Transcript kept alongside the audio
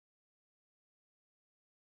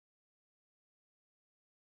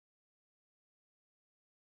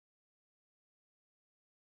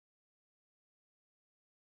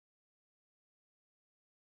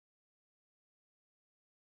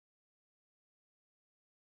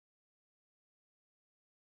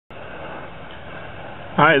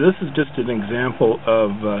Hi, this is just an example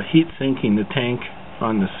of heat sinking the tank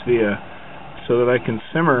on the SVEA so that I can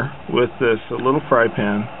simmer with this little fry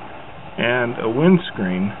pan and a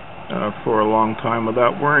windscreen for a long time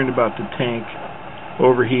without worrying about the tank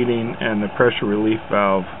overheating and the pressure relief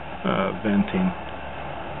valve venting.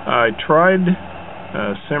 I tried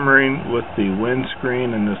simmering with the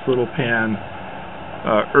windscreen and this little pan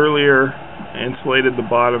earlier, insulated the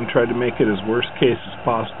bottom, tried to make it as worst case as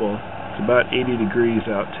possible. It's about 80 degrees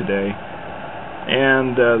out today,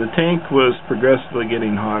 and the tank was progressively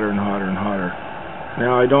getting hotter and hotter and hotter.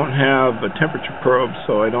 Now I don't have a temperature probe,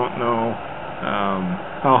 so I don't know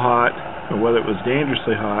how hot or whether it was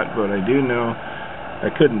dangerously hot, but I do know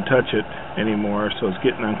I couldn't touch it anymore, so it's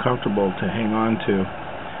getting uncomfortable to hang on to.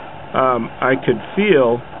 I could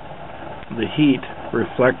feel the heat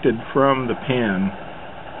reflected from the pan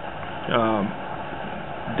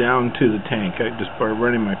down to the tank, just by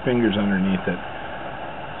running my fingers underneath it.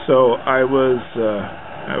 So I was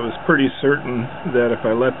pretty certain that if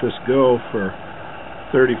I let this go for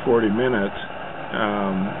 30-40 minutes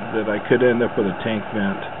that I could end up with a tank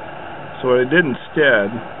vent. So what I did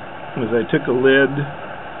instead was I took a lid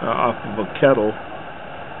off of a kettle,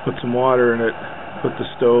 put some water in it, put the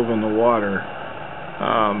stove in the water.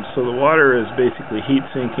 So the water is basically heat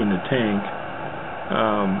sinking the tank.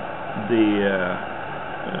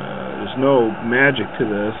 There's no magic to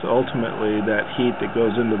this. Ultimately, that heat that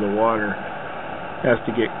goes into the water has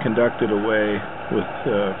to get conducted away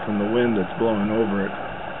from the wind that's blowing over it.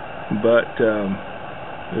 But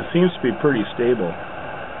it seems to be pretty stable.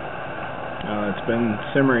 It's been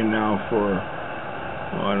simmering now for,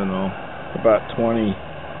 I don't know, about at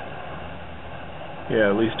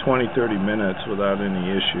least 20-30 minutes without any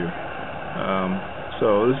issue.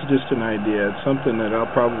 So this is just an idea. It's something that I'll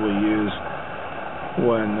probably use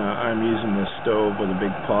when I'm using this stove with a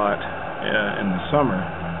big pot in the summer,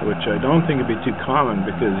 which I don't think would be too common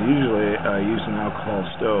because usually I use an alcohol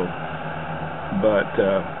stove. But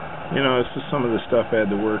it's just some of the stuff I had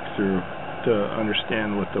to work through to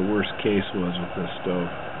understand what the worst case was with this stove.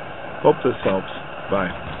 Hope this helps. Bye.